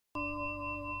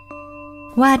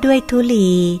ว่าด้วยทุลี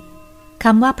ค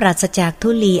ำว่าปราศจากทุ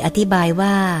ลีอธิบาย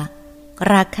ว่า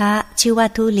ราคะชื่อว่า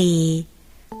ทุลี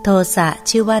โทสะ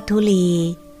ชื่อว่าทุลี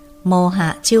โมหะ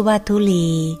ชื่อว่าทุลี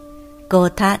โก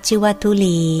ธะชื่อว่าทุ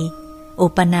ลีอุ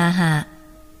ปนาหะ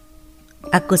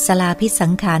อกุศลาภิสั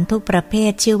งขารทุกประเภ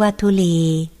ทชื่อว่าทุลี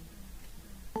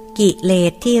กิเล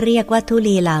สที่เรียกว่าทุ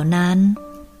ลีเหล่านั้น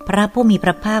พระผู้มีพ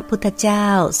ระภาคพุทธเจ้า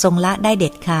ทรงละได้เด็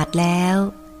ดขาดแล้ว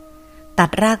ตัด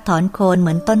รากถอนโคนเห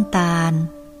มือนต้นตาล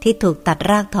ที่ถูกตัด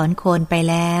รากถอนโคนไป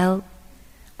แล้ว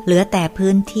เหลือแต่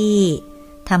พื้นที่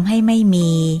ทำให้ไม่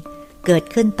มีเกิด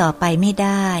ขึ้นต่อไปไม่ไ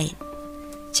ด้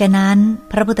ฉะนั้น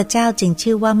พระพุทธเจ้าจึง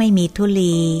ชื่อว่าไม่มีทุ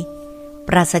ลีป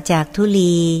ราศจากทุ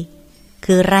ลี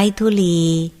คือไร้ทุลี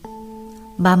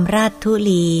บำราศทุ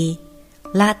ลี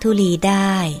ละทุลีไ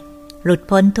ด้หลุด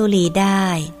พ้นทุลีได้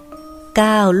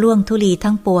ก้าวล่วงทุลี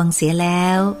ทั้งปวงเสียแล้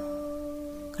ว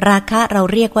ราคะเรา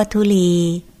เรียกว่าทุลี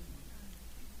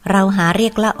เราหาเรี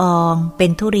ยกละอองเป็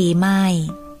นทุลีไม่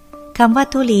คำว่า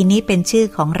ทุลีนี้เป็นชื่อ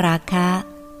ของราคะ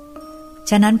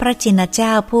ฉะนั้นพระชินเจ้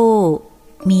าผู้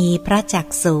มีพระจัก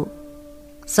ษุ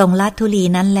ทรงละทุลี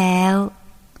นั้นแล้ว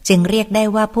จึงเรียกได้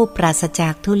ว่าผู้ปราศจา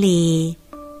กทุลี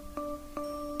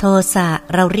โทสะ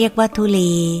เราเรียกว่าทุ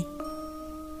ลี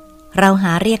เราห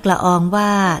าเรียกละอองว่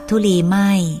าทุลีไ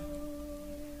ม่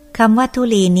คำว่าทุ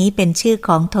ลีนี้เป็นชื่อข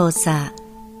องโทสะ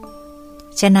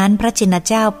ฉะนั้นพระชิน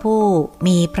เจ้าผู้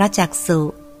มีพระจักษุ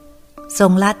ทร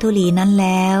งละทุลีนั้นแ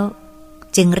ล้ว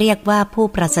จึงเรียกว่าผู้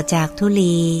ปราศจากทุ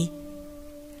ลี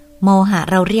โมหะ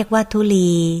เราเรียกว่าทุ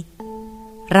ลี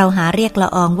เราหาเรียกละ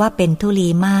อองว่าเป็นทุลี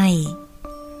ไม่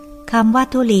คำว่า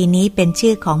ทุลีนี้เป็น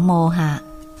ชื่อของโมหะ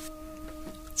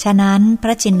ฉะนั้นพร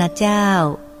ะชินเจ้า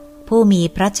ผู้มี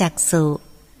พระจักษุ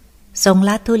ทรงล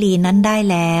ะทุลีนั้นได้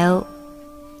แล้ว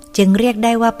จึงเรียกไ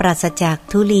ด้ว่าปราศจาก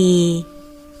ทุลี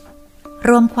ร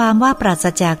วมความว่าปราศ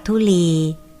จากทุลี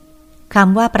ค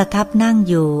ำว่าประทับนั่ง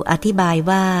อยู่อธิบาย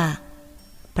ว่า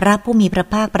พระผู้มีพระ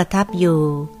ภาคประทับอยู่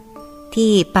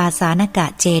ที่ปาสานกะ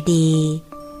เจดีย์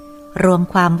รวม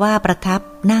ความว่าประทับ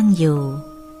นั่งอยู่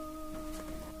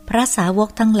พระสาวก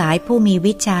ทั้งหลายผู้มี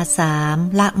วิชชาสาม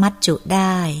ละมัจจุไ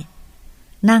ด้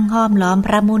นั่งห้อมล้อมพ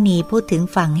ระมุนีพูดถึง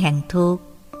ฝั่งแห่งทุกข์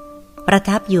ประ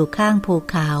ทับอยู่ข้างภู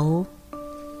เขา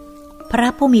พระ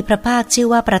ผู้มีพระภาคชื่อ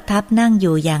ว่าประทับนั่งอ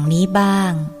ยู่อย่างนี้บ้า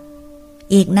ง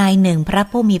อีกนายหนึ่งพระ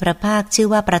ผู้มีพระภาคชื่อ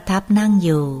ว่าประทับนั่งอ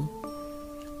ยู่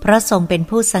เพราะทรงเป็น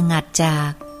ผู้สงัดจา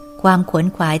กความขวน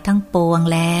ขวายทั้งปวง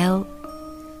แล้ว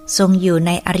ทรงอยู่ใ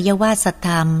นอริยวาสธ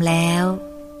รรมแล้ว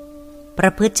ปร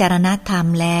ะพฤติจารณธรรม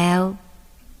แล้ว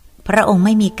พระองค์ไ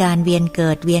ม่มีการเวียนเกิ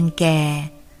ดเวียนแก่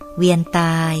เวียนต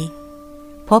าย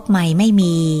พบใหม่ไม่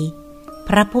มีพ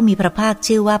ระผู้มีพระภาค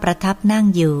ชื่อว่าประทับนั่ง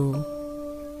อยู่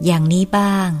อย่างนี้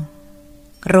บ้าง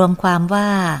รวมความว่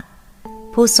า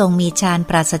ผู้ทรงมีฌาน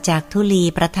ปราศจากทุลี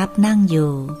ประทับนั่งอ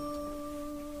ยู่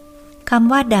ค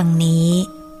ำว่าดังนี้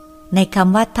ในค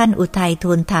ำว่าท่านอุทัย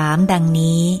ทูลถามดัง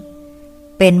นี้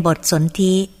เป็นบทสน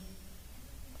ธิ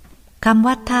คำ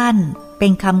ว่าท่านเป็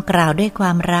นคำกล่าวด้วยคว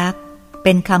ามรักเ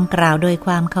ป็นคำกล่าวโดยค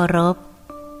วามเคารพ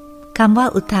คำว่า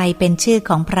อุทัยเป็นชื่อ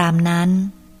ของพราหมณ์นั้น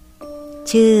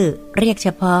ชื่อเรียกเฉ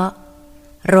พาะ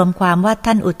รวมความว่า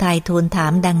ท่านอุทัยทูลถา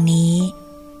มดังนี้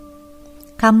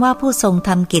คำว่าผู้ทรงท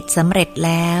ำกิจสำเร็จแ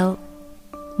ล้ว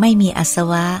ไม่มีอาส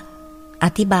วะอ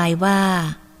ธิบายว่า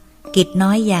กิจน้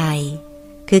อยใหญ่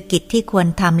คือกิจที่ควร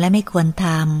ทำและไม่ควรท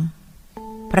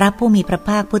ำพระผู้มีพระภ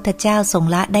าคพุทธเจ้าทรง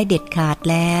ละได้เด็ดขาด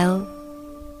แล้ว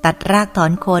ตัดรากถอ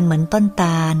นโคนเหมือนต้นต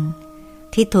าล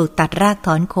ที่ถูกตัดรากถ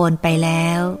อนโคนไปแล้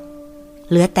ว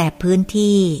เหลือแต่พื้น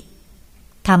ที่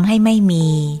ทำให้ไม่มี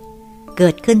เกิ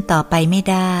ดขึ้นต่อไปไม่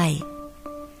ได้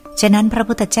ฉะนั้นพระ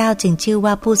พุทธเจ้าจึงชื่อ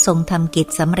ว่าผู้ทรงทำกิจ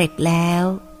สำเร็จแล้ว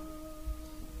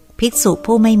ภิกษุ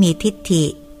ผู้ไม่มีทิฏฐิ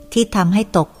ที่ทำให้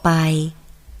ตกไป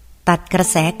ตัดกระ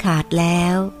แสขาดแล้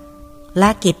วละ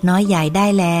กิจน้อยใหญ่ได้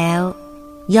แล้ว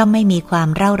ย่อมไม่มีความ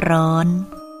เร่าร้อน